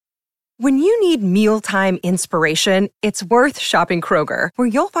When you need mealtime inspiration, it's worth shopping Kroger, where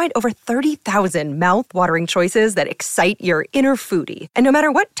you'll find over 30,000 mouth-watering choices that excite your inner foodie. And no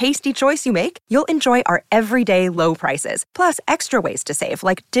matter what tasty choice you make, you'll enjoy our everyday low prices, plus extra ways to save,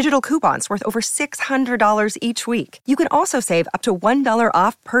 like digital coupons worth over $600 each week. You can also save up to $1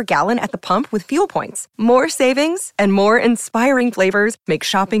 off per gallon at the pump with fuel points. More savings and more inspiring flavors make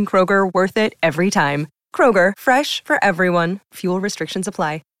shopping Kroger worth it every time. Kroger, fresh for everyone. Fuel restrictions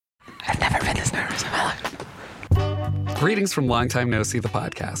apply. I've never been this nervous in my life. Greetings from Long Time No See, the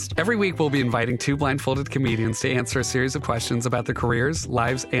podcast. Every week, we'll be inviting two blindfolded comedians to answer a series of questions about their careers,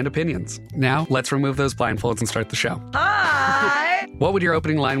 lives, and opinions. Now, let's remove those blindfolds and start the show. Hi! What would your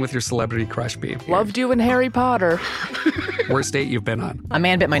opening line with your celebrity crush be? Loved you in Harry Potter. Worst date you've been on? A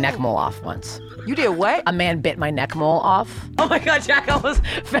man bit my neck mole off once. You did what? A man bit my neck mole off. Oh my God, Jack almost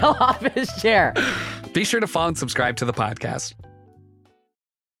fell off his chair. Be sure to follow and subscribe to the podcast.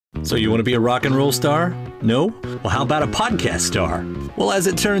 So you want to be a rock and roll star? No? Well, how about a podcast star? Well, as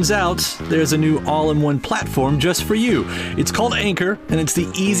it turns out, there's a new all-in-one platform just for you. It's called Anchor, and it's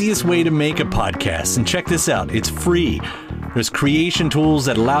the easiest way to make a podcast. And check this out, it's free. There's creation tools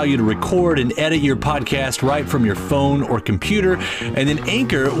that allow you to record and edit your podcast right from your phone or computer, and then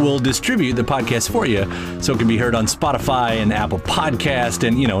Anchor will distribute the podcast for you, so it can be heard on Spotify and Apple Podcast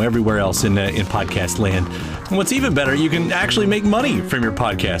and, everywhere else in podcast land. And what's even better, you can actually make money from your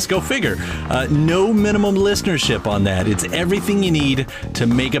podcast. Go figure. No minimum listenership on that. It's everything you need to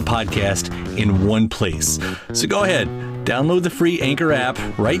make a podcast in one place. So go ahead. Download the free Anchor app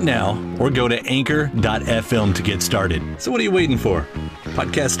right now or go to anchor.fm to get started. So what are you waiting for?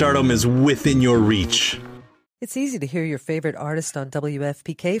 Podcast stardom is within your reach. It's easy to hear your favorite artist on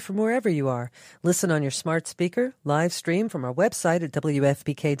WFPK from wherever you are. Listen on your smart speaker, live stream from our website at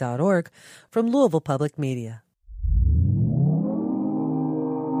WFPK.org, from Louisville Public Media.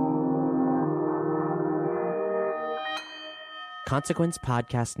 Consequence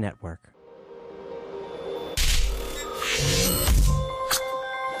Podcast Network.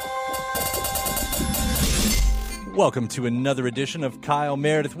 Welcome to another edition of Kyle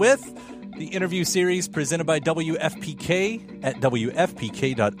Meredith with, the interview series presented by WFPK at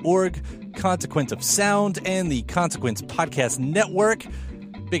WFPK.org, Consequence of Sound, and the Consequence Podcast Network.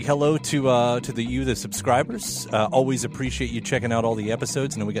 Big hello to the subscribers. Always appreciate you checking out all the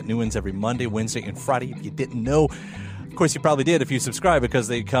episodes. We got new ones every Monday, Wednesday, and Friday. If you didn't know, of course, you probably did if you subscribe, because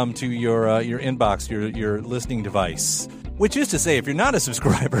they come to your inbox, your listening device. Which is to say, if you're not a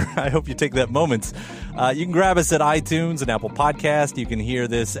subscriber, I hope you take that moment. You can grab us at iTunes and Apple Podcast. You can hear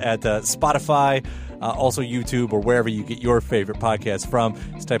this at Spotify, also YouTube, or wherever you get your favorite podcasts from.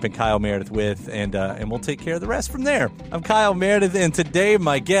 Just type in Kyle Meredith with, and we'll take care of the rest from there. I'm Kyle Meredith, and today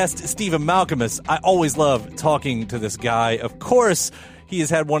my guest, Stephen Malkmus. I always love talking to this guy. Of course, he has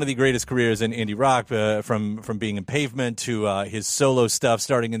had one of the greatest careers in indie rock, from being in Pavement to his solo stuff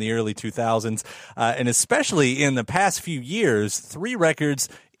starting in the early 2000s, and especially in the past few years, 3 records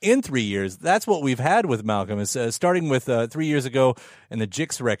in 3 years. That's what we've had with Malkmus, starting with 3 years ago in the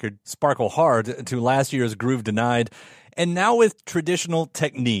Jix record, Sparkle Hard, to last year's Groove Denied, and now with Traditional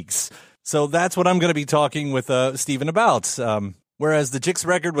Techniques. So that's what I'm going to be talking with Stephen about. Whereas the Jix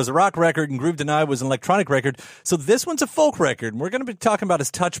record was a rock record and Groove Denied was an electronic record. So this one's a folk record. And we're going to be talking about his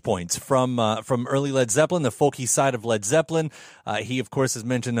touch points from early Led Zeppelin, the folky side of Led Zeppelin. He, of course, has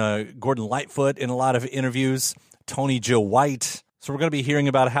mentioned Gordon Lightfoot in a lot of interviews, Tony Joe White. So we're going to be hearing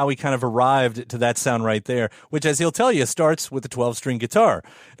about how he kind of arrived to that sound right there, which, as he'll tell you, starts with a 12-string guitar.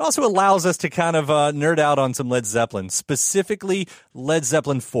 It also allows us to kind of nerd out on some Led Zeppelin, specifically Led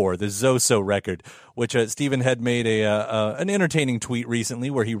Zeppelin 4, the Zoso record, which Stephen had made an entertaining tweet recently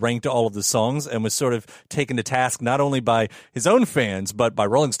where he ranked all of the songs and was sort of taken to task not only by his own fans, but by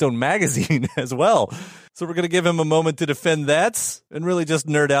Rolling Stone magazine as well. So we're going to give him a moment to defend that and really just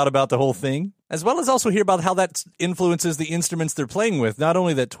nerd out about the whole thing, as well as also hear about how that influences the instruments they're playing with, not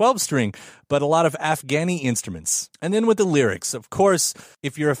only that 12-string, but a lot of Afghani instruments. And then with the lyrics. Of course,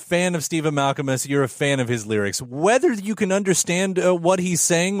 if you're a fan of Stephen Malkmus, you're a fan of his lyrics. Whether you can understand what he's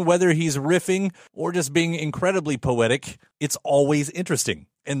saying, whether he's riffing or just being incredibly poetic, it's always interesting.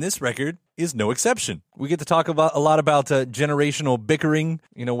 And this record is no exception. We get to talk a lot about generational bickering,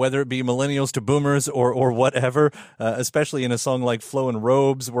 whether it be millennials to boomers or whatever, especially in a song like Flowin'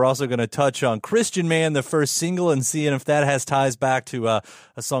 Robes. We're also going to touch on Christian Man, the first single, and seeing if that has ties back to a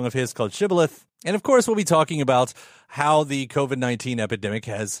song of his called Shibboleth. And of course, we'll be talking about how the COVID-19 epidemic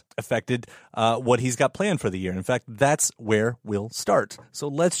has affected what he's got planned for the year. In fact, that's where we'll start. So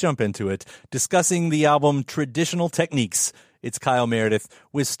let's jump into it, discussing the album Traditional Techniques. It's Kyle Meredith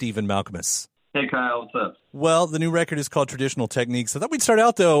with Stephen Malkmus. Hey, Kyle, what's up? Well, the new record is called Traditional Techniques. I thought we'd start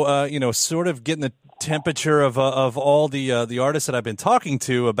out, though, sort of getting the temperature of all the artists that I've been talking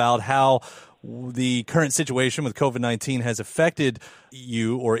to about how the current situation with COVID-19 has affected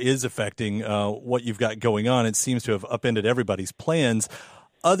you or is affecting what you've got going on. It seems to have upended everybody's plans.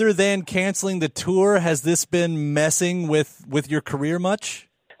 Other than canceling the tour, has this been messing with your career much?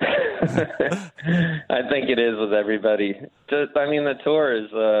 I think it is with everybody. The tour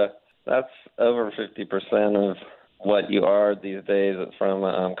is that's over 50% of what you are these days from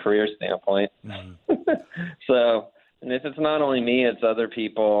a career standpoint. So, and if it's not only me, it's other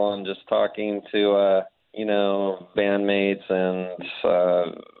people. I'm just talking to, bandmates and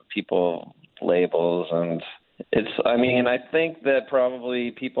people, labels, and I think that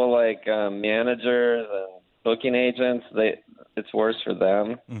probably people like managers and booking agents, it's worse for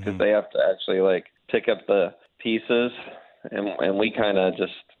them because they have to actually pick up the pieces, and we kind of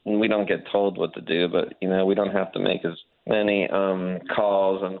we don't get told what to do, but we don't have to make as many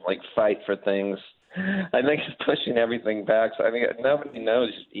calls and fight for things. I think it's pushing everything back. So nobody knows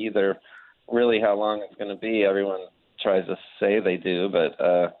either really how long it's going to be. Everyone tries to say they do, but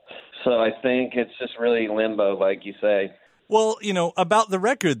so I think it's just really limbo, like you say. Well, about the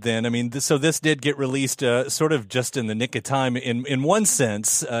record then, so this did get released sort of just in the nick of time in one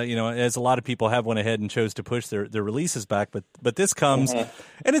sense, as a lot of people have went ahead and chose to push their releases back. But this comes,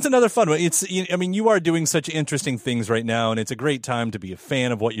 and it's another fun one. You are doing such interesting things right now, and it's a great time to be a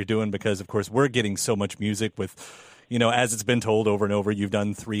fan of what you're doing because, of course, we're getting so much music with, as it's been told over and over, you've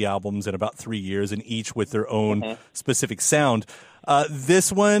done 3 albums in about 3 years, and each with their own specific sound.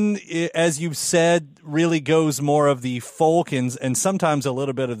 This one, as you've said, really goes more of the folk and sometimes a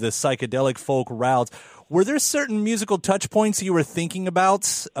little bit of the psychedelic folk route. Were there certain musical touch points you were thinking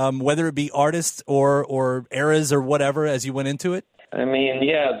about, whether it be artists or eras or whatever, as you went into it?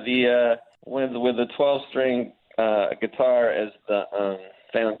 The with the 12-string guitar as the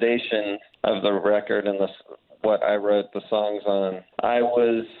foundation of the record and what I wrote the songs on, I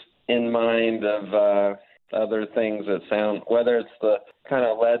was in mind of other things that sound, whether it's the kind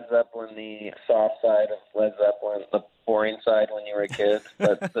of Led Zeppelin, the soft side of Led Zeppelin, the boring side when you were a kid,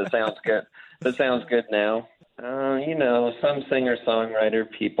 but that sounds good. That sounds good now. Some singer-songwriter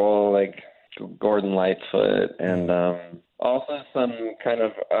people like Gordon Lightfoot, and also some kind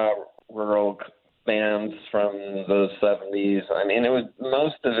of rural bands from those 70s.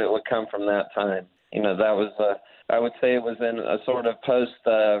 Most of it would come from that time. That was I would say it was in a sort of post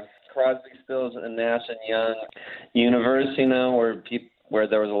Crosby, Stills, and Nash and Young universe, where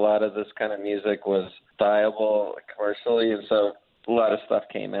there was a lot of this kind of music was viable commercially, and so a lot of stuff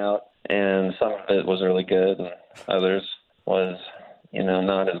came out, and some of it was really good, and others was,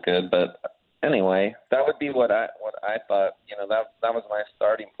 not as good. But anyway, that would be what I thought. That was my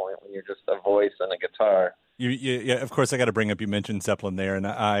starting point when you're just a voice and a guitar. Yeah, of course, I got to bring up, you mentioned Zeppelin there, and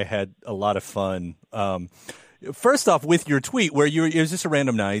I had a lot of fun. First off, with your tweet, where it was just a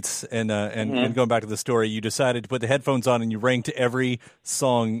random night, and going back to the story, you decided to put the headphones on and you ranked every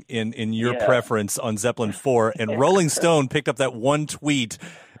song in your preference on Zeppelin 4, and Rolling Stone picked up that one tweet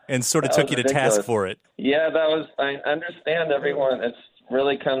and sort of took you to task for it. Yeah, I understand everyone. It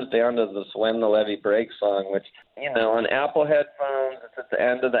really comes down to this When the Levee Breaks song, which, on Apple headphones, it's at the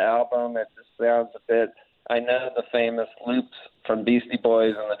end of the album. It just sounds a bit, I know the famous loops from Beastie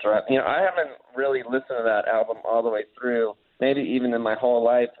Boys and the drum. I haven't really listened to that album all the way through, maybe even in my whole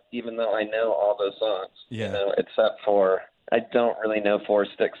life, even though I know all those songs, except for I don't really know Four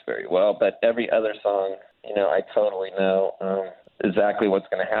Sticks very well, but every other song, I totally know exactly what's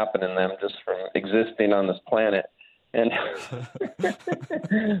going to happen in them just from existing on this planet. And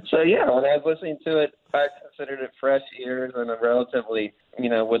so, when I was listening to it, I considered it fresh ears and a relatively,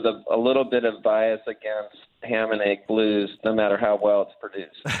 with a little bit of bias against ham and egg blues, no matter how well it's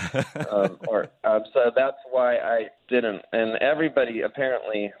produced. So that's why I didn't. And everybody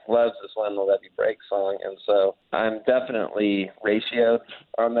apparently loves this When the Levee Breaks song, and so I'm definitely ratioed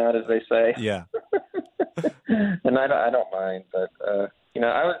on that, as they say. Yeah. And I don't mind, but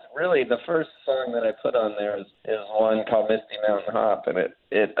I was really, the first song that I put on there is one called Misty Mountain Hop, and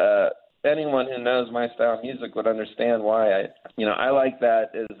it anyone who knows my style of music would understand why I like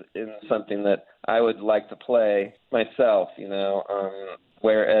that as in something that I would like to play myself,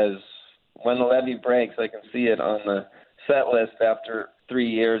 whereas When the Levee Breaks, I can see it on the set list after 3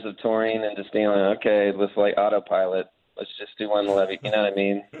 years of touring and just being like, okay, let's autopilot, let's just do When the Levee, you know what I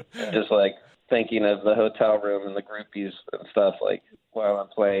mean? And just thinking of the hotel room and the groupies and stuff while I'm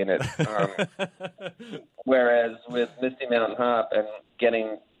playing it. Whereas with Misty Mountain Hop and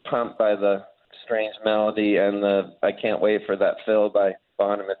getting pumped by the strange melody and the I Can't Wait for That Fill by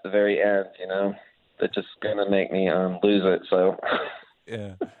Bonham at the very end, that's just going to make me lose it. So,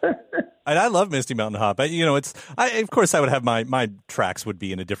 yeah. And I love Misty Mountain Hop. Of course I would have my tracks would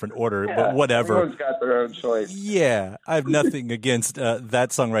be in a different order, but whatever. Everyone's got their own choice. Yeah. I have nothing against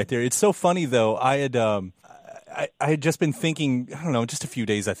that song right there. It's so funny though. I had just been thinking, I don't know, just a few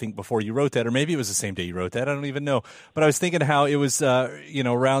days, I think, before you wrote that, or maybe it was the same day you wrote that. I don't even know. But I was thinking how it was,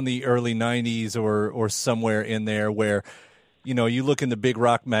 around the early 90s or somewhere in there where, you look in the big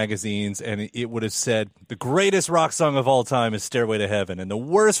rock magazines and it would have said the greatest rock song of all time is Stairway to Heaven. And the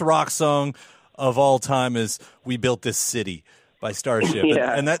worst rock song of all time is We Built This City by Starship.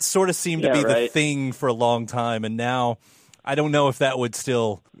 Yeah. And that sort of seemed to be the thing for a long time. And now I don't know if that would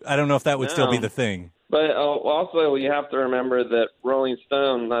still be the thing. But also, you have to remember that Rolling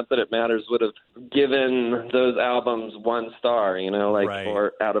Stone, not that it matters, would have given those albums 1 star, Right.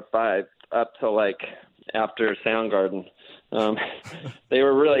 or out of 5, up to after Soundgarden. They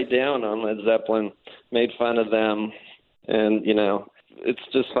were really down on Led Zeppelin, made fun of them, and it's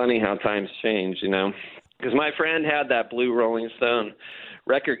just funny how times change, because my friend had that blue Rolling Stone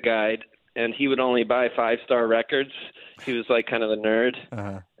record guide, and he would only buy 5-star records. He was kind of a nerd,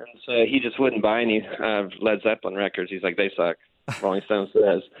 and so he just wouldn't buy any Led Zeppelin records. He's like, they suck. Rolling Stone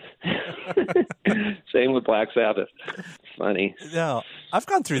says. Same with Black Sabbath. Funny. No, I've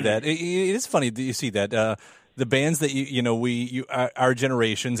gone through that. It is funny that you see that. The bands that our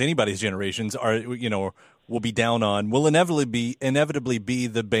generations, anybody's generations, will be down on, will inevitably be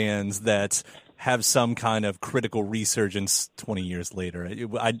the bands that have some kind of critical resurgence 20 years later.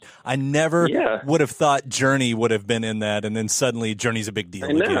 I never would have thought Journey would have been in that, and then suddenly Journey's a big deal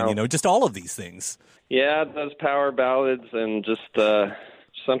again. Just all of these things. Yeah, those power ballads and just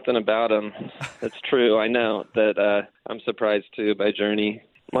something about them. It's true. I know that I'm surprised too by Journey.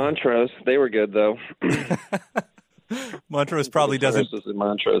 Montrose, they were good though. Montrose probably doesn't.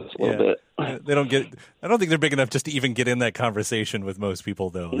 Montrose a little bit. They don't get. I don't think they're big enough just to even get in that conversation with most people,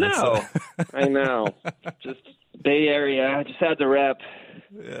 though. No, I know. Just Bay Area. I just had to rep.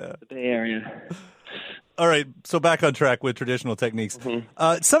 Yeah, the Bay Area. All right, so back on track with traditional techniques.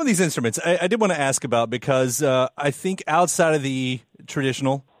 Mm-hmm. Some of these instruments I did want to ask about because I think outside of the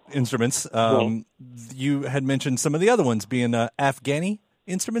traditional instruments, you had mentioned some of the other ones being Afghani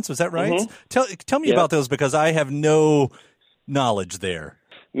instruments. Was that right? Mm-hmm. Tell me about those because I have no knowledge there.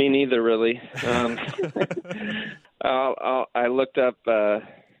 Me neither, really. I looked up the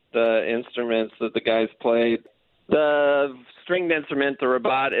instruments that the guys played. The stringed instrument, the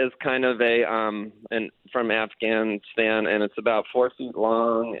rabat, is kind of from Afghanistan, and it's about 4 feet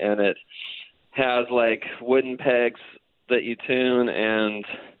long, and it has wooden pegs that you tune, and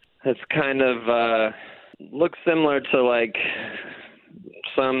it's kind of looks similar to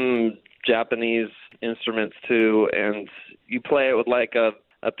some Japanese instruments too, and you play it with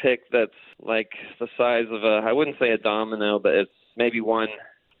a pick that's the size of I wouldn't say a domino, but it's maybe 1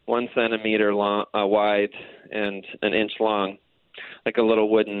 centimeter long, wide, and 1 inch long, like a little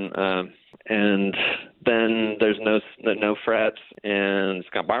wooden. And then there's no frets, and it's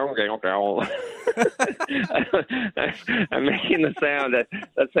got. I'm making the sound that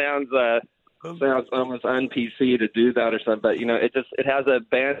sounds almost un-PC to do that or something, but it has a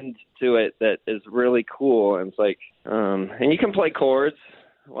bend to it that is really cool, and it's and you can play chords.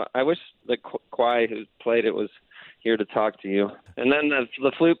 Well, I wish the Kwai who played it was here to talk to you. And then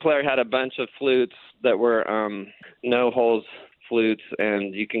the flute player had a bunch of flutes that were no holes flutes,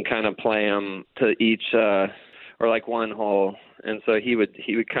 and you can kind of play them to each or 1 hole, and so he would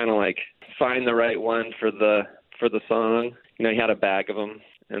kind of find the right one for the song. He had a bag of them.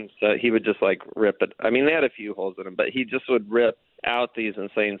 And so he would just rip it. I mean, they had a few holes in them, but he just would rip out these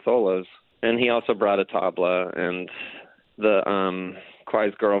insane solos. And he also brought a tabla, and the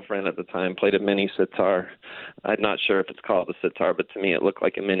Kwai's girlfriend at the time played a mini sitar. I'm not sure if it's called a sitar, but to me it looked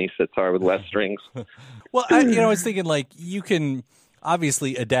like a mini sitar with less strings. Well, I was thinking you can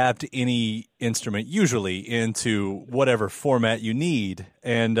obviously adapt any instrument usually into whatever format you need,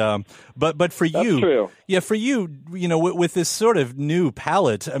 and but for That's you, true. For you, with this sort of new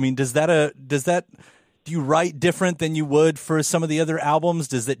palette, I mean, does that do you write different than you would for some of the other albums?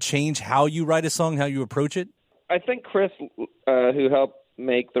 Does that change how you write a song, how you approach it? I think Chris, who helped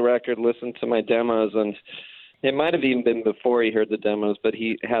make the record, listened to my demos, and it might have even been before he heard the demos, but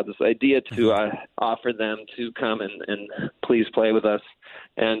he had this idea to offer them to come and please play with us.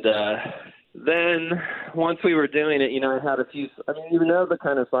 And then once we were doing it, I had a few. I mean, the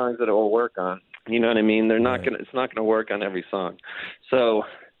kind of songs that it will work on. You know what I mean? They're not gonna. It's not gonna work on every song. So,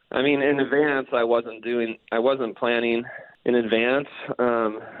 I mean, in advance, I wasn't planning in advance.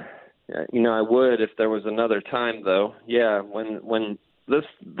 I would if there was another time, though. Yeah, when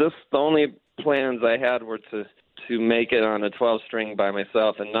the only plans I had were to make it on a 12-string by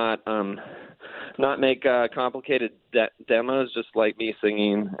myself and not make complicated demos, just like me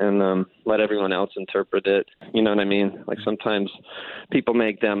singing and let everyone else interpret it. You know what I mean? Like sometimes people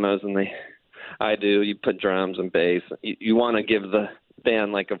make demos and you put drums and bass. You want to give the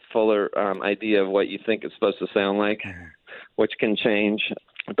band like a fuller idea of what you think it's supposed to sound like, which can change.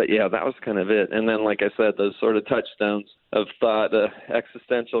 But yeah, that was kind of it. And then, like I said, those sort of touchstones of thought,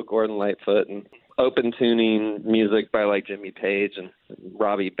 existential Gordon Lightfoot and open tuning music by like Jimmy Page and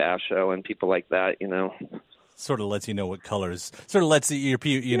Robbie Basho and people like that, Sort of lets you know what colors, sort of lets your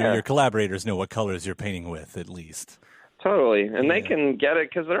collaborators know what colors you're painting with, at least. Totally. And they can get it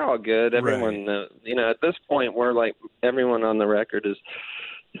because they're all good. Everyone, at this point, we're like, everyone on the record is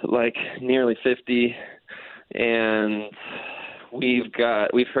like nearly 50, and we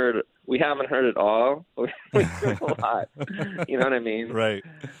haven't heard it all. We've heard a lot. You know what I mean? Right.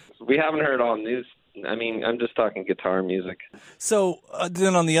 We haven't heard all news. I mean, I'm just talking guitar music. So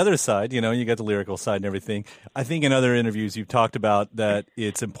then on the other side, you got the lyrical side and everything. I think in other interviews you've talked about that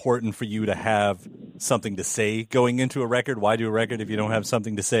it's important for you to have something to say going into a record. Why do a record if you don't have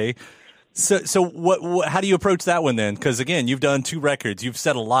something to say? So what how do you approach that one then? Because again, you've done 2 records. You've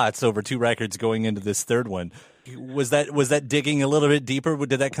said a lot over 2 records going into this third one. Was that digging a little bit deeper?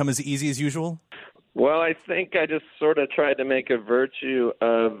 Did that come as easy as usual? Well, I think I just sort of tried to make a virtue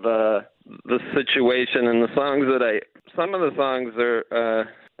of the situation and the songs some of the songs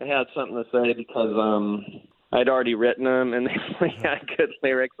I had something to say because I'd already written them and they had good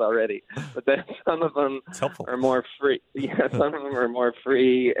lyrics already. But then some of them are more free. Yeah, some of them are more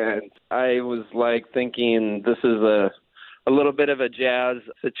free, and I was like thinking this is a little bit of a jazz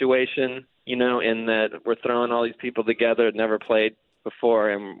situation, in that we're throwing all these people together that never played before,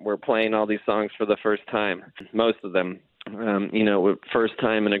 and we're playing all these songs for the first time, most of them, first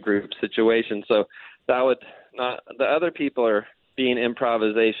time in a group situation. So that would not, the other people are being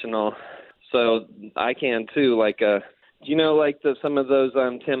improvisational, so I can too, like some of those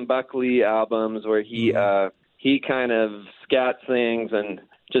Tim Buckley albums where he kind of scat sings and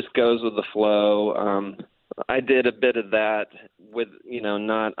just goes with the flow. I did a bit of that with,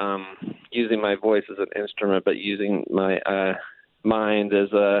 not using my voice as an instrument, but using my mind as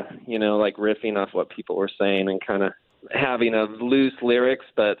like riffing off what people were saying and kind of having a loose lyrics,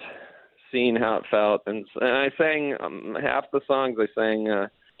 but seeing how it felt. And I sang half the songs I sang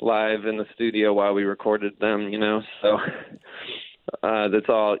live in the studio while we recorded them, so that's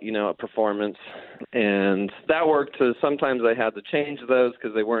all, a performance. And that worked. Sometimes I had to change those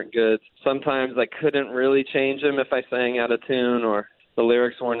because they weren't good. Sometimes I couldn't really change them if I sang out of tune or the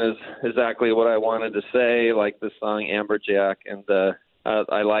lyrics weren't exactly what I wanted to say, like the song Amberjack. And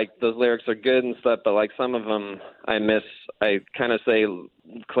I like those lyrics are good and stuff, but like some of them I kind of say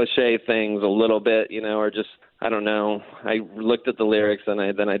cliche things a little bit, or just, I don't know. I looked at the lyrics and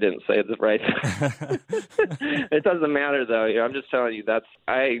then I didn't say it right. It doesn't matter though. I'm just telling you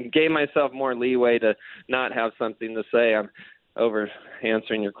I gave myself more leeway to not have something to say. I'm over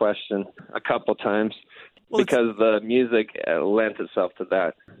answering your question a couple times. Well, because the music lent itself to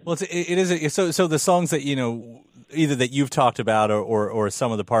that. Well, it is. So the songs that, either that you've talked about or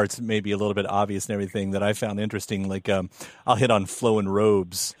some of the parts may be a little bit obvious and everything that I found interesting, like I'll hit on Flowin'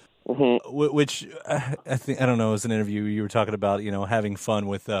 Robes, which I don't know, as an interview you were talking about, having fun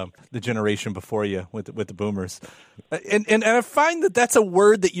with the generation before you, with the boomers. And I find that that's a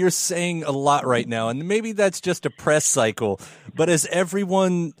word that you're saying a lot right now, and maybe that's just a press cycle, but it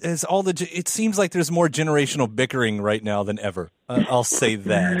seems like there's more generational bickering right now than ever. I'll say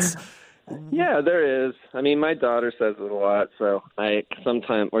that. Yeah, there is. I mean, my daughter says it a lot, so I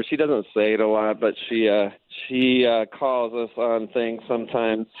sometimes, or she doesn't say it a lot, but she calls us on things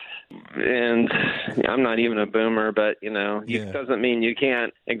sometimes. And I'm not even a boomer, but it doesn't mean you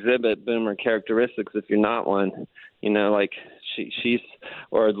can't exhibit boomer characteristics if you're not one. Like she's,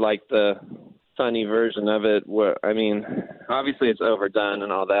 or like the funny version of it. Where, I mean, obviously it's overdone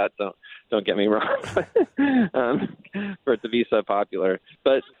and all that. Don't get me wrong, for it to be so popular.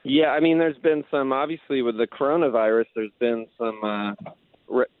 But yeah, I mean, there's been some, obviously with the coronavirus, there's been some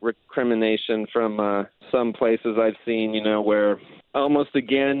recrimination from some places I've seen, where almost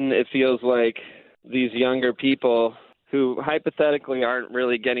again it feels like these younger people who hypothetically aren't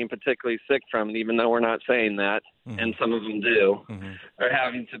really getting particularly sick from it, even though we're not saying that, and some of them do, are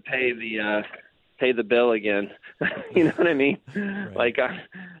having to pay the bill again. You know what I mean? Right. Like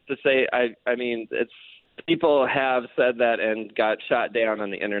to say, I mean, it's people have said that and got shot down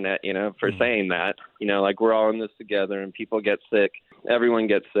on the internet, for saying that, like we're all in this together and people get sick. everyone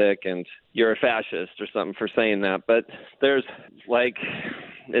gets sick and you're a fascist or something for saying that. But there's like,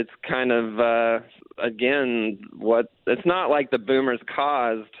 it's kind of, again, it's not like the boomers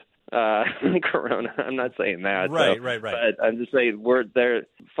caused Corona. I'm not saying that. Right. But I'm just saying they're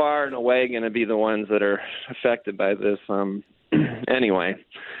far and away going to be the ones that are affected by this. Anyway,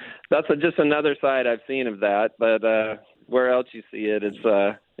 that's just another side I've seen of that. But where else you see it is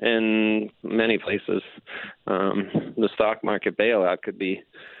in many places. The stock market bailout could be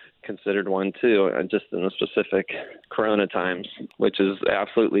considered one too, just in the specific Corona times, which is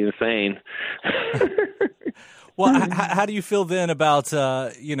absolutely insane. Well, how do you feel then about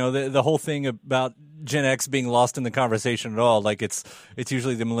the whole thing about Gen X being lost in the conversation at all? Like it's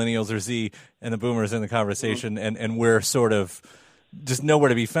usually the millennials or Z and the boomers in the conversation, and we're sort of just nowhere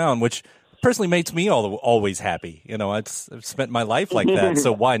to be found, which personally makes me always happy. I've spent my life like that,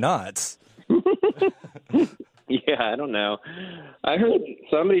 so why not? Yeah, I don't know. I heard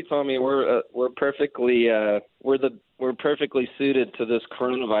somebody told me we're perfectly suited to this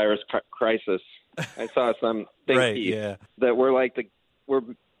coronavirus crisis. I saw some big piece that we're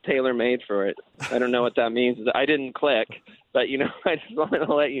tailor-made for it. I don't know what that means. I didn't click, but I just wanted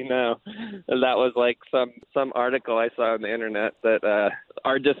to let you know that was like some article I saw on the internet that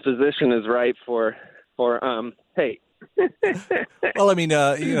our disposition is right for hey. Well, I mean,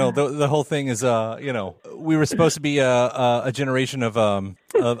 the whole thing is, we were supposed to be a generation of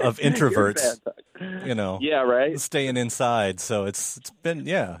introverts, Yeah, right. Staying inside. So it's been,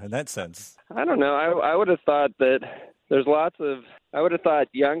 in that sense. I don't know. I would have thought that there's I would have thought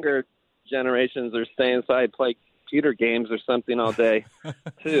younger generations are staying inside, play computer games or something all day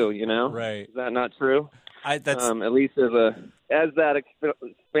too, Right. Is that not true? That's at least as that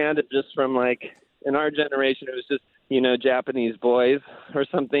expanded just from like in our generation, it was just, Japanese boys or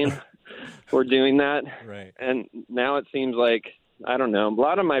something were doing that. Right. And now it seems like, I don't know, a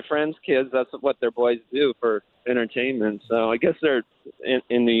lot of my friends' kids, that's what their boys do for entertainment. So I guess they're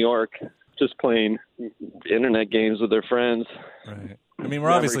in New York just playing internet games with their friends. Right. I mean,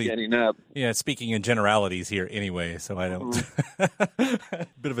 we're obviously getting up. Yeah, speaking in generalities here anyway, so I don't.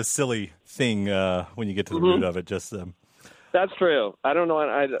 Bit of a silly thing when you get to the root of it, just That's true. I don't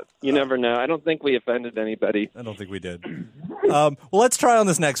know. You never know. I don't think we offended anybody. I don't think we did. Well, let's try on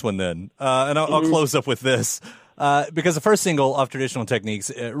this next one then, and I'll close up with this. Because the first single off Traditional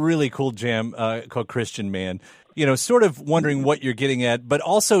Techniques, a really cool jam called Christian Man, sort of wondering what you're getting at, but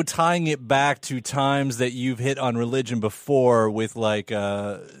also tying it back to times that you've hit on religion before with like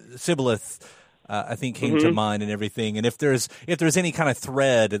Sibboleth, I think came to mind and everything. And if there's any kind of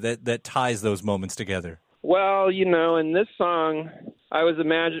thread that ties those moments together. Well, in this song, I was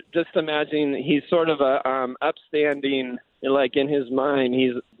imagining he's sort of a upstanding, like in his mind,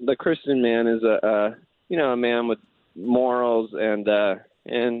 the Christian man is a man with morals and a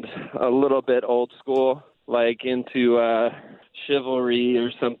little bit old school, like into chivalry or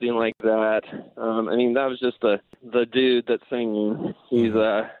something like that. I mean, that was just the dude that's singing. He's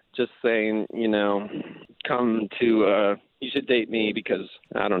just saying, come to you should date me because,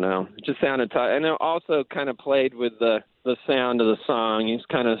 I don't know, it just sounded tight. And it also kind of played with the sound of the song. He's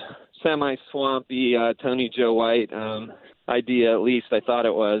kind of semi-swampy, Tony Joe White idea, at least I thought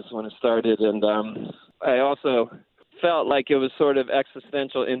it was when it started. And I also felt like it was sort of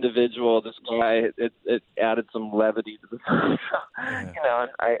existential individual, this guy. It added some levity to the song. I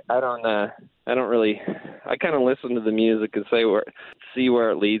don't really, I kind of listen to the music and see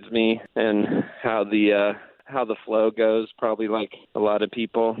where it leads me and how the flow goes, probably like a lot of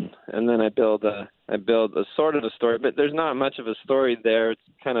people. And then I build a sort of a story, but there's not much of a story there. It's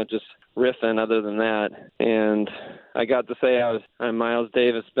kind of just riffing other than that. And I got to say I'm Miles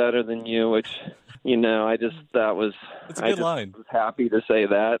Davis better than you, which, It's a good line. Was happy to say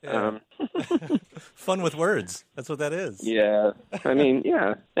that. Yeah. Fun with words. That's what that is. Yeah. I mean,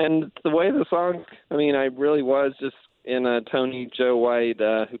 yeah. And the way the song, I really was just in a Tony Joe White,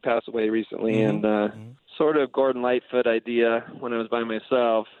 who passed away recently, and sort of Gordon Lightfoot idea when I was by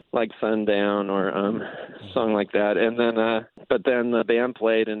myself, like Sundown or a song like that. And then, but then the band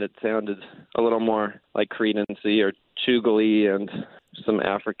played and it sounded a little more like Creedence-y or Chugly and some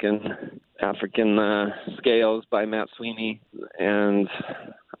African scales by Matt Sweeney. And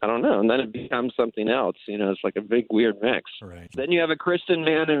I don't know. And then it becomes something else. It's like a big weird mix. Right. Then you have a Christian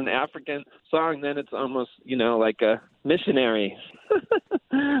man and an African song. Then it's almost, like a missionary.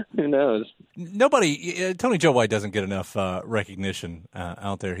 Who knows? Nobody, Tony Joe White doesn't get enough recognition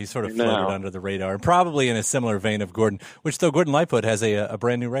out there. He's sort of floated under the radar, probably in a similar vein of Gordon, which though Gordon Lightfoot has a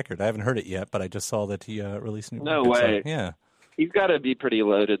brand new record. I haven't heard it yet, but I just saw that he released a new record. No way. So, yeah. He's got to be pretty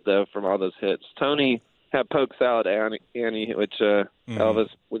loaded, though, from all those hits. Tony have Polk Salad Annie, which Elvis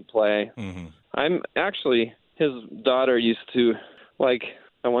would play. Mm-hmm. I'm actually, his daughter used to, like,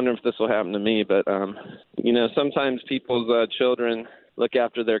 I wonder if this will happen to me, but, sometimes people's children look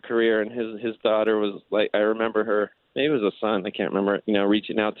after their career, and his daughter was, like, I remember her, maybe it was a son, I can't remember,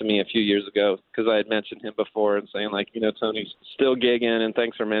 reaching out to me a few years ago because I had mentioned him before and saying, like, Tony's still gigging and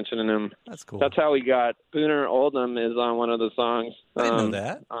thanks for mentioning him. That's cool. That's how we got. Booner Oldham is on one of the songs. I didn't know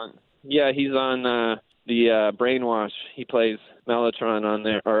that. Yeah, he's on the Brainwash. He plays Mellotron on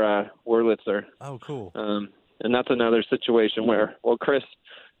there, or Wurlitzer. Oh, cool. And that's another situation where, Chris,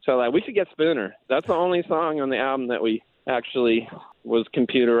 so we should get Spooner. That's the only song on the album that we actually was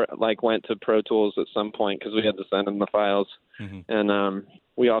went to Pro Tools at some point because we had to send him the files. Mm-hmm. And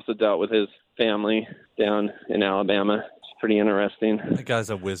we also dealt with his family down in Alabama. It's pretty interesting. That guy's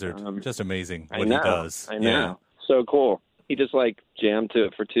a wizard. Just amazing what he does. I know. Yeah. So cool. He just jammed to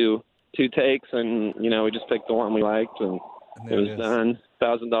it for two takes, and we just picked the one we liked, and it was done.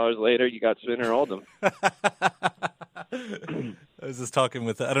 $1,000 later, you got Spooner Oldham. I was just talking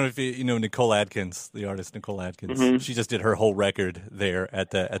with, I don't know if you know Nicole Adkins, the artist Nicole Adkins. Mm-hmm. She just did her whole record there at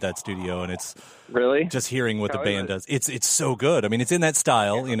that studio, and it's really just hearing what the band does. It's so good. I mean, it's in that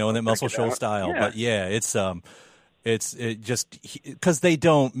style, in that Muscle Shoals style. Yeah. But yeah, it's just because they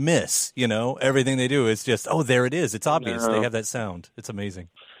don't miss. Everything they do is just there it is. It's obvious. No. They have that sound. It's amazing.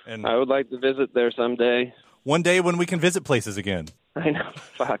 And I would like to visit there someday. One day when we can visit places again. I know.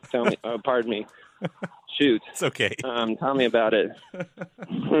 Fuck. Tell me. Pardon me. Shoot. It's okay. Tell me about it.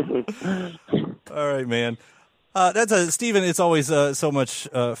 All right, man. Stephen, it's always so much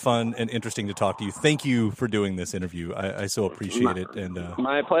fun and interesting to talk to you. Thank you for doing this interview. I so appreciate it. And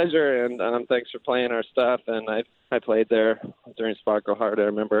my pleasure, and thanks for playing our stuff. And I played there during Sparkle Heart, I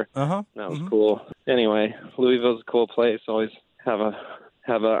remember. Uh-huh. That was cool. Anyway, Louisville's a cool place. Always have a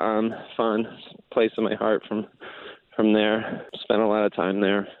fun place in my heart from there. Spent a lot of time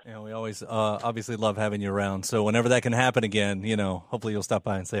there. Yeah, we always obviously love having you around. So whenever that can happen again, hopefully you'll stop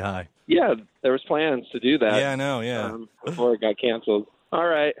by and say hi. Yeah, there was plans to do that. Yeah, I know, yeah. Before it got canceled. All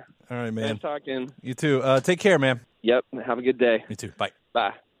right, man. Nice talking. You too. Take care, man. Yep, have a good day. You too. Bye.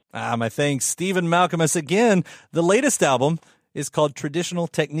 Bye. My thanks. Stephen Malkmus again. The latest album is called Traditional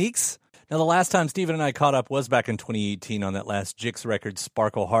Techniques. Now, the last time Stephen and I caught up was back in 2018 on that last Jix record,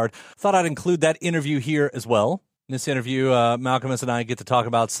 Sparkle Hard. Thought I'd include that interview here as well. In this interview, Malkmus and I get to talk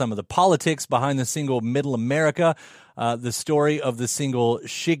about some of the politics behind the single Middle America, the story of the single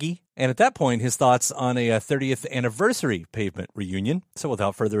Shiggy, and at that point, his thoughts on a 30th anniversary Pavement reunion. So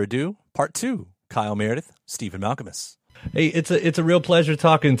without further ado, part 2, Kyle Meredith, Stephen Malkmus. Hey, it's a real pleasure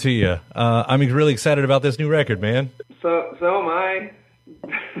talking to you. I'm really excited about this new record, man. So am I.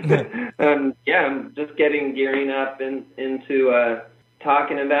 I'm just gearing up into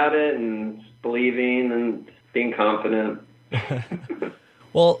talking about it and believing and being confident.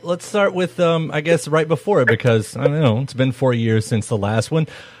 Well, let's start with, I guess, right before it, because, I don't know, it's been 4 years since the last one.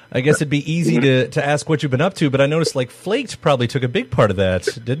 I guess it'd be easy to ask what you've been up to, but I noticed, Flaked probably took a big part of that,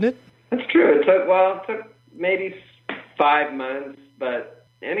 didn't it? That's true. It took maybe 5 months, but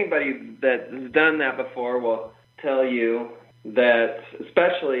anybody that has done that before will tell you that,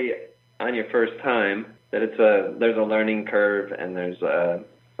 especially on your first time, that there's a learning curve, and there's a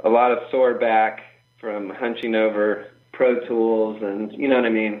lot of sore back from hunching over Pro Tools, and you know what I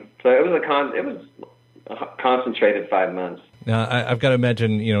mean. So it was a concentrated 5 months. Now, I've got to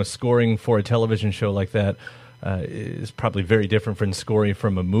imagine, scoring for a television show like that is probably very different from scoring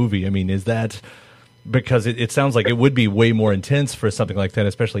from a movie. I mean, is that because it sounds like it would be way more intense for something like that,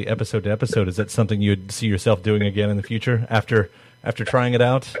 especially episode to episode? Is that something you'd see yourself doing again in the future after trying it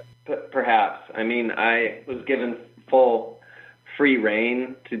out? Perhaps. I mean, I was given full free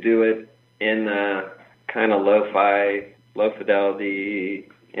reign to do it in kind of lo-fi, low-fidelity,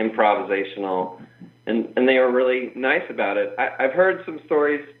 improvisational, and they were really nice about it. I've heard some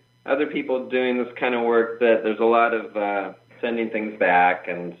stories, other people doing this kind of work, that there's a lot of sending things back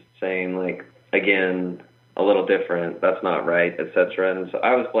and saying, again, a little different, that's not right, etc. And so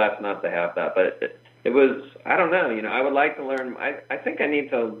I was blessed not to have that, but it was, I don't know, I would like to learn. I think I need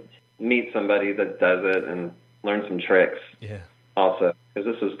to meet somebody that does it and learn some tricks. Yeah. Also,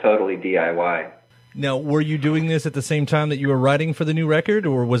 because this was totally DIY. Now, were you doing this at the same time that you were writing for the new record,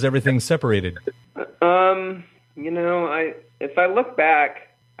 or was everything separated? If I look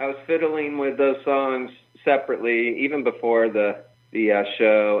back, I was fiddling with those songs separately, even before the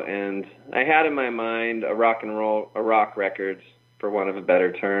show, and I had in my mind a rock records, for want of a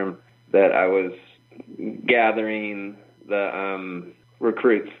better term, that I was gathering the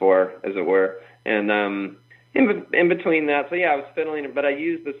recruits for, as it were, and in between that, so yeah, I was fiddling, but I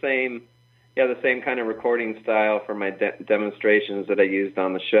used the same the same kind of recording style for my demonstrations that I used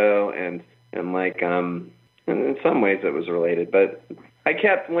on the show, and like and in some ways it was related. But I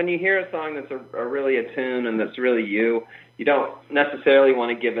kept, when you hear a song that's a really a tune and that's really you don't necessarily want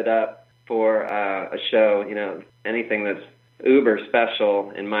to give it up for a show. You know, anything that's uber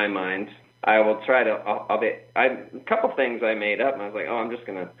special in my mind, I will try to. A couple things I made up, and I was like, I'm just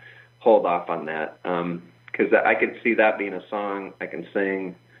gonna hold off on that, because I could see that being a song I can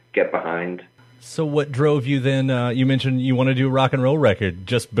sing, get behind. So what drove you then? You mentioned you want to do a rock and roll record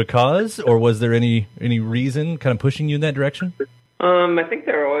just because, or was there any reason kind of pushing you in that direction? I think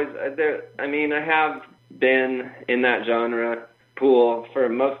there are always there. I mean, I have been in that genre pool for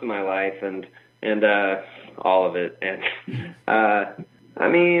most of my life, and all of it. And I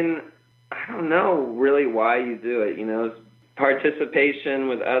mean, I don't know really why you do it. You know, participation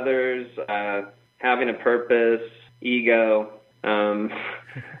with others, having a purpose, ego.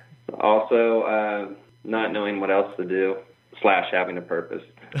 Also, not knowing what else to do / having a purpose.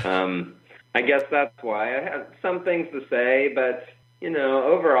 I guess that's why. I have some things to say, but, you know,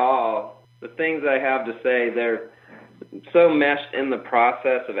 overall, the things I have to say, they're so meshed in the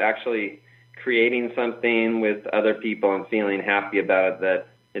process of actually creating something with other people and feeling happy about it that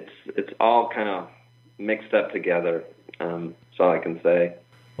it's all kind of mixed up together. That's all I can say.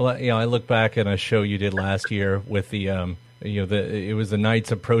 Well, you know, I look back at a show you did last year with the it was the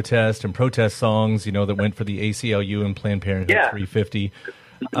Nights of Protest and protest songs, you know, that went for the ACLU and Planned Parenthood 350.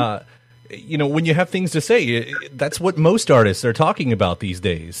 You know, when you have things to say, that's what most artists are talking about these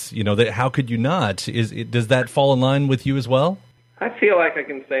days. You know, that how could you not? Does that fall in line with you as well? I feel like I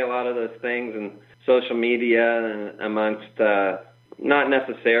can say a lot of those things in social media and amongst, not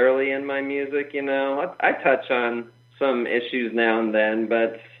necessarily in my music, you know. I touch on some issues now and then,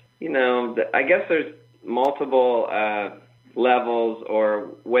 but, you know, I guess there's multiple levels or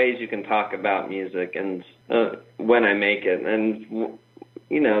ways you can talk about music and when I make it. And,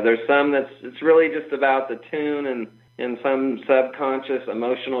 you know, there's some it's really just about the tune and some subconscious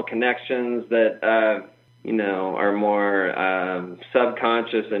emotional connections that, you know, are more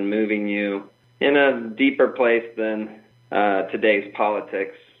subconscious and moving you in a deeper place than today's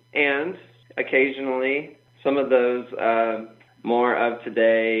politics. And occasionally some of those more of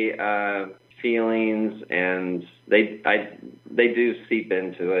today feelings, and they do seep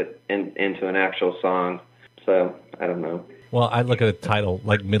into it, into an actual song. So I don't know. Well, I look at a title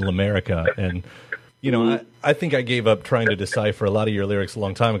like Middle America, and, you know, I think I gave up trying to decipher a lot of your lyrics a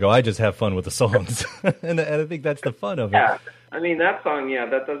long time ago. I just have fun with the songs, and I think that's the fun of it. Yeah, I mean, that song,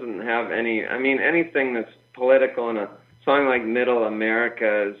 that doesn't have any, I mean, anything that's political in a song like Middle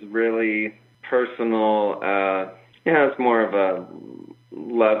America is really personal. It's more of a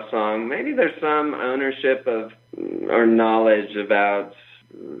love song. Maybe there's some ownership of or knowledge about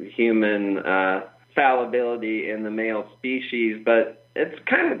human fallibility in the male species, but it's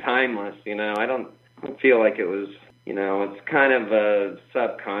kind of timeless, you know. I don't feel like it was, you know, it's kind of a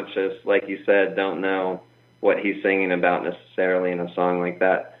subconscious, like you said, don't know what he's singing about necessarily in a song like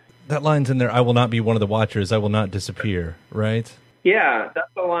that. That line's in there, I will not be one of the watchers, I will not disappear, right? Yeah,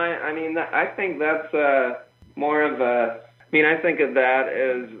 that's the line. I mean, I think that's more of a, I mean, I think of that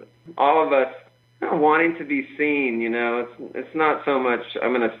as all of us wanting to be seen, you know. It's not so much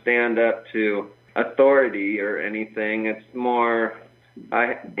I'm going to stand up to authority or anything. It's more,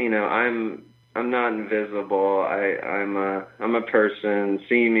 I'm not invisible. I'm a person.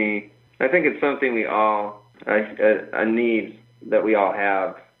 See me. I think it's something we all, a need that we all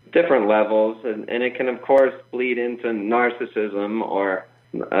have, different levels, and it can of course bleed into narcissism or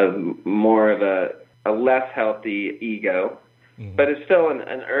more of a less healthy ego, but it's still an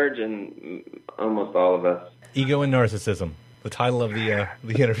urge in almost all of us. Ego and Narcissism, the title of the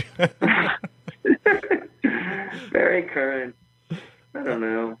interview. Very current. I don't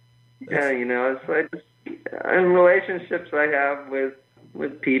know. Yeah, you know, it's like in relationships I have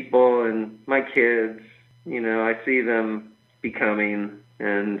with people and my kids, you know, I see them becoming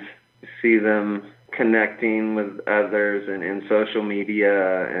and see them connecting with others and in social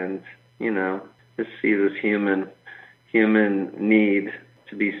media, and, you know, just see this human need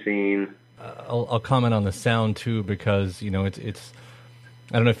to be seen. I'll comment on the sound too, because, you know, it's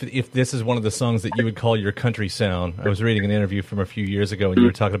I don't know if this is one of the songs that you would call your country sound. I was reading an interview from a few years ago, and you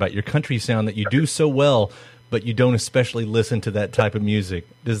were talking about your country sound that you do so well, but you don't especially listen to that type of music.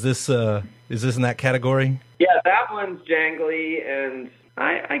 Is this in that category? Yeah, that one's jangly, and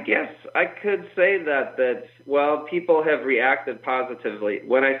I guess I could say that well, people have reacted positively.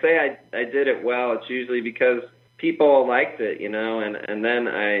 When I say I did it well, it's usually because people liked it, you know, and then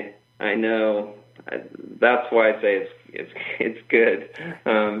I know that's why I say it's good.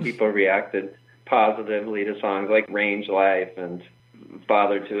 People reacted positively to songs like Range Life and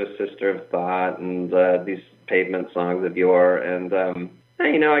Father to a Sister of Thought and these Pavement songs of yore. And,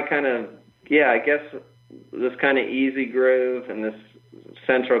 I guess this kind of easy groove and this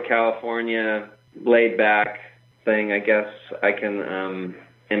Central California laid back thing, I guess I can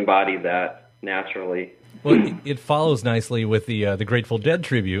embody that naturally. Well, it follows nicely with the Grateful Dead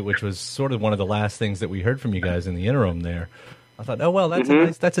tribute, which was sort of one of the last things that we heard from you guys in the interim there. I thought, oh, well,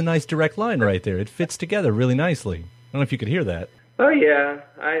 that's a nice direct line right there. It fits together really nicely. I don't know if you could hear that. Oh, yeah.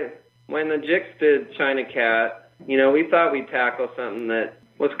 When the Jicks did China Cat, we thought we'd tackle something that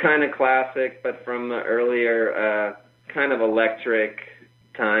was kind of classic, but from the earlier kind of electric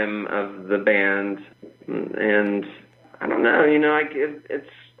time of the band. And I don't know,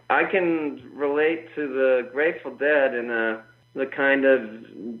 I can relate to the Grateful Dead in the kind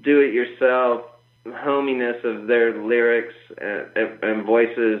of do-it-yourself hominess of their lyrics and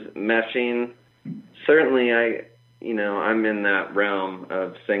voices meshing. Certainly, I'm in that realm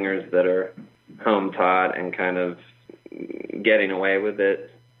of singers that are home-taught and kind of getting away with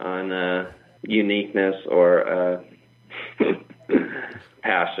it on uniqueness or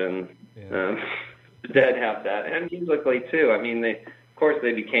passion. Yeah. Dead have that, and musically too. I mean, of course,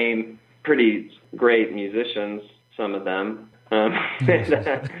 they became pretty great musicians, some of them,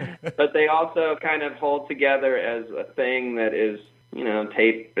 but they also kind of hold together as a thing that is,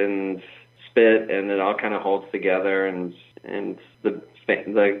 tape and spit, and it all kind of holds together, and the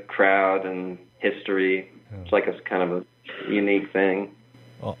crowd and history. It's like a kind of a unique thing.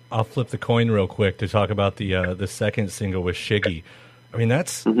 Well, I'll flip the coin real quick to talk about the second single with Shiggy. I mean,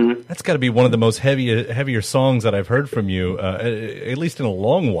 that's got to be one of the most heavier songs that I've heard from you, at least in a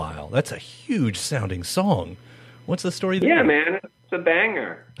long while. That's a huge sounding song. What's the story there? Yeah, man, it's a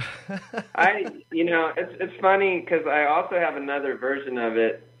banger. It's funny because I also have another version of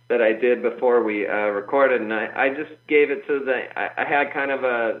it that I did before we recorded, and I just gave it to I had kind of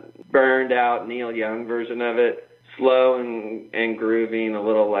a burned out Neil Young version of it, slow and grooving, a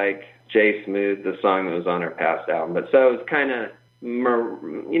little like Jay Smooth, the song that was on our past album. But so it was kind of,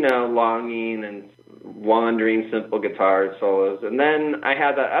 longing and wandering simple guitar solos. And then I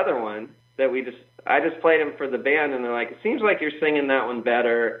had that other one that I just played them for the band, and they're like, it seems like you're singing that one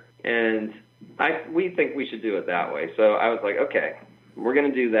better, and we think we should do it that way. So I was like, okay, we're going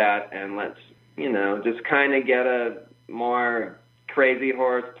to do that, and let's, just kind of get a more crazy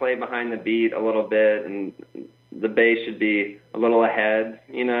horse, play behind the beat a little bit, and the bass should be a little ahead,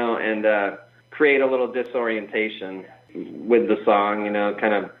 and create a little disorientation with the song,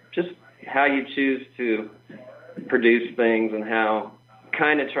 kind of just how you choose to produce things and how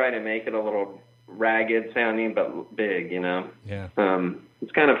kind of try to make it a little ragged sounding but big, Yeah.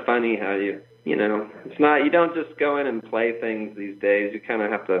 It's kind of funny how it's not, you don't just go in and play things these days. You kind of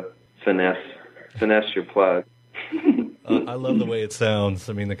have to finesse your plug. I love the way it sounds.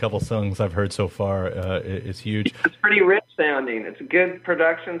 I mean, the couple songs I've heard so far, it's huge. It's pretty rich sounding. It's a good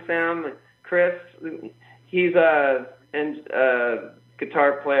production sound. Chris, he's a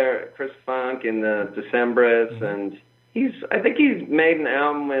guitar player, Chris Funk in the Decemberists, and I think he's made an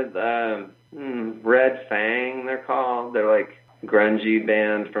album with Red Fang, they're called. They're like grungy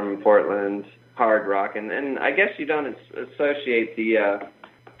band from Portland, hard rock, and I guess you don't associate the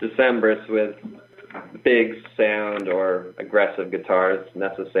Decemberists with big sound or aggressive guitars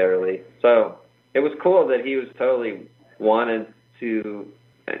necessarily. So it was cool that he was totally wanted to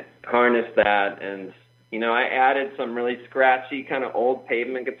harness that, and I added some really scratchy kind of old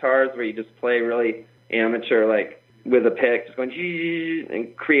Pavement guitars where you just play really amateur, like with a pick, just going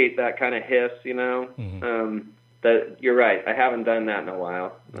and create that kind of hiss, that you're right. I haven't done that in a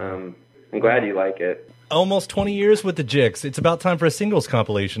while. I'm glad you like it. Almost 20 years with the Jicks. It's about time for a singles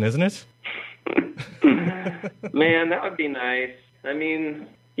compilation, isn't it? Man, that would be nice. I mean,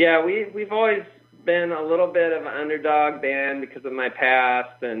 yeah, we've always been a little bit of an underdog band because of my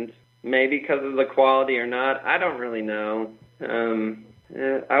past, and maybe because of the quality or not. I don't really know.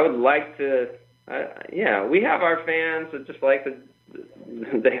 I would like to. We have our fans that just like to.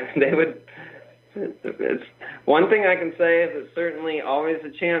 They would. It's one thing I can say is it's certainly always a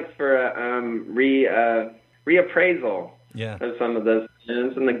chance for a reappraisal of some of those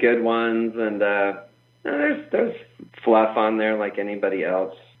tunes and the good ones, and there's fluff on there like anybody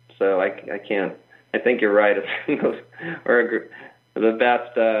else. So I can't. I think you're right. Or the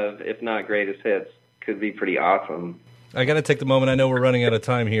best of, if not greatest hits, could be pretty awesome. I got to take the moment. I know we're running out of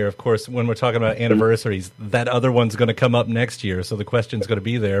time here. Of course, when we're talking about anniversaries, that other one's going to come up next year, so the question's going to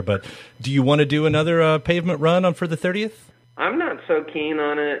be there. But do you want to do another Pavement run for the 30th? I'm not so keen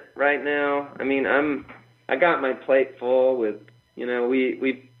on it right now. I mean, I got my plate full with,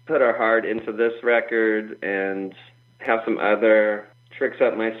 we put our heart into this record and have some other tricks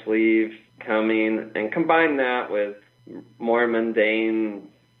up my sleeve coming, and combine that with more mundane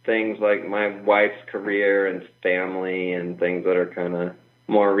things like my wife's career and family and things that are kind of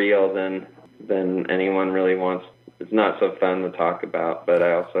more real than anyone really wants. It's not so fun to talk about, but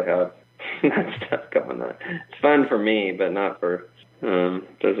I also have that stuff going on. It's fun for me, but not for,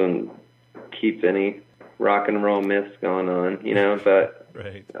 doesn't keep any rock and roll myths going on, but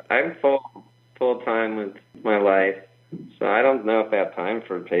right. I'm full time with my life, so I don't know if I have time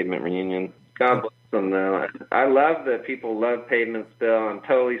for a Pavement reunion. God bless them, though. I love that people love Pavement still. I'm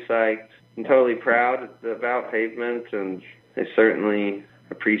totally psyched. I'm totally proud about Pavement, and I certainly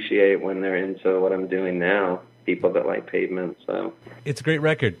appreciate when they're into what I'm doing now, people that like Pavement. So it's a great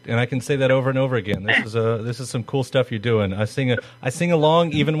record, and I can say that over and over again. This is some cool stuff you're doing. I sing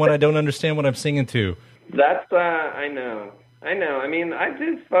along even when I don't understand what I'm singing to. That's I know. I mean, I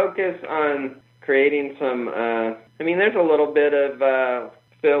do focus on creating some. There's a little bit of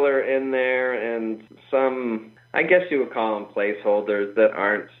filler in there, and some, I guess you would call them placeholders that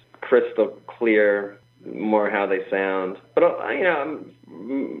aren't crystal clear, more how they sound. But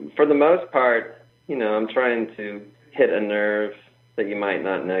for the most part, I'm trying to hit a nerve that you might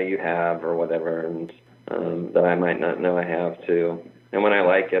not know you have or whatever, and that I might not know I have too. And when I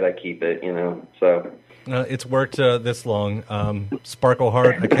like it, I keep it, so. It's worked this long. Sparkle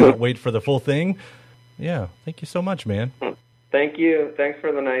Heart, I cannot wait for the full thing. Yeah, thank you so much, man. Thank you. Thanks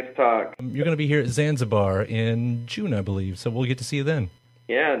for the nice talk. You're going to be here at Zanzibar in June, I believe, so we'll get to see you then.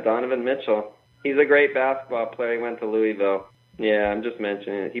 Yeah, Donovan Mitchell. He's a great basketball player. He went to Louisville. Yeah, I'm just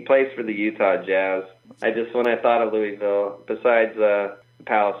mentioning it. He plays for the Utah Jazz. When I thought of Louisville, besides the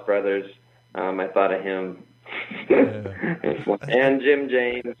Palace Brothers, I thought of him. And Jim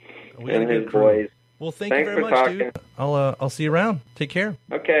James and his boys. Well, thanks you very much, talking. Dude. I'll see you around. Take care.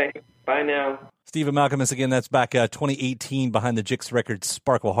 Okay. Bye now. Stephen Malkmus again. That's back 2018 behind the Jix record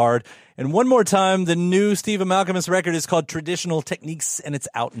Sparkle Hard. And one more time, the new Stephen Malkmus record is called Traditional Techniques, and it's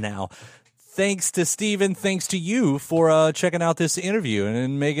out now. Thanks to Stephen. Thanks to you for checking out this interview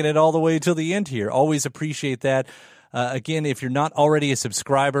and making it all the way till the end here. Always appreciate that. Again, if you're not already a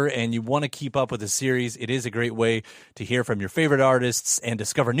subscriber and you want to keep up with the series, it is a great way to hear from your favorite artists and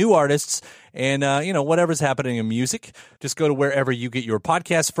discover new artists and, whatever's happening in music. Just go to wherever you get your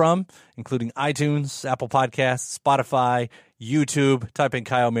podcasts from, including iTunes, Apple Podcasts, Spotify, YouTube. Type in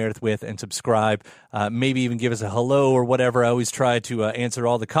Kyle Meredith with and subscribe. Maybe even give us a hello or whatever. I always try to answer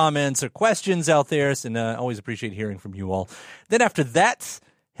all the comments or questions out there, and always appreciate hearing from you all. Then after that,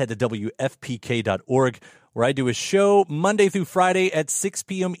 head to WFPK.org, where I do a show Monday through Friday at 6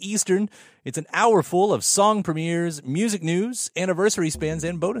 p.m. Eastern. It's an hour full of song premieres, music news, anniversary spins,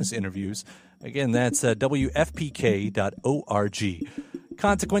 and bonus interviews. Again, that's WFPK.org.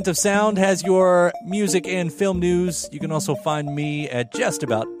 Consequence of Sound has your music and film news. You can also find me at just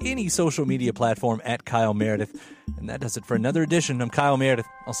about any social media platform at Kyle Meredith. And that does it for another edition. I'm Kyle Meredith.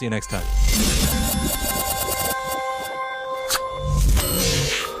 I'll see you next time.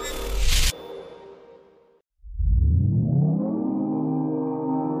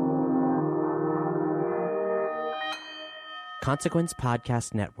 Consequence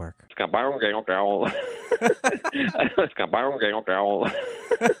Podcast Network.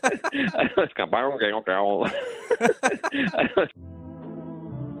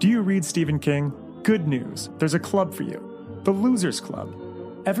 Do you read Stephen King? Good news. There's a club for you. The Losers Club.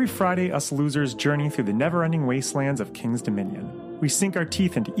 Every Friday, us losers journey through the never-ending wastelands of King's Dominion. We sink our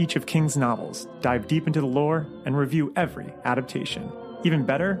teeth into each of King's novels, dive deep into the lore, and review every adaptation. Even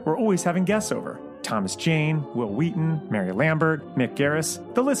better, we're always having guests over. Thomas Jane, Will Wheaton, Mary Lambert, Mick Garris,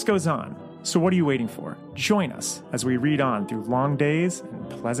 the list goes on. So what are you waiting for? Join us as we read on through long days and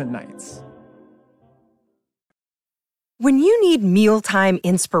pleasant nights. When you need mealtime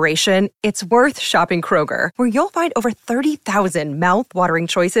inspiration, it's worth shopping Kroger, where you'll find over 30,000 mouth-watering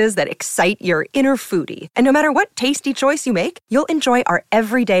choices that excite your inner foodie. And no matter what tasty choice you make, you'll enjoy our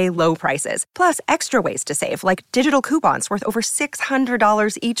everyday low prices, plus extra ways to save, like digital coupons worth over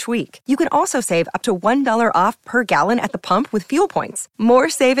 $600 each week. You can also save up to $1 off per gallon at the pump with fuel points. More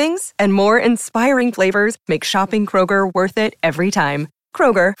savings and more inspiring flavors make shopping Kroger worth it every time.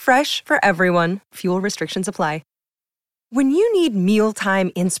 Kroger, fresh for everyone. Fuel restrictions apply. When you need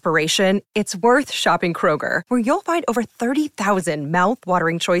mealtime inspiration, it's worth shopping Kroger, where you'll find over 30,000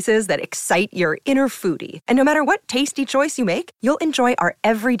 mouth-watering choices that excite your inner foodie. And no matter what tasty choice you make, you'll enjoy our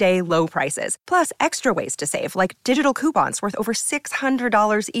everyday low prices, plus extra ways to save, like digital coupons worth over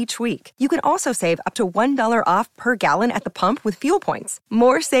 $600 each week. You can also save up to $1 off per gallon at the pump with fuel points.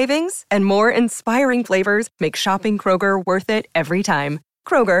 More savings and more inspiring flavors make shopping Kroger worth it every time.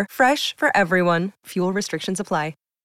 Kroger, fresh for everyone. Fuel restrictions apply.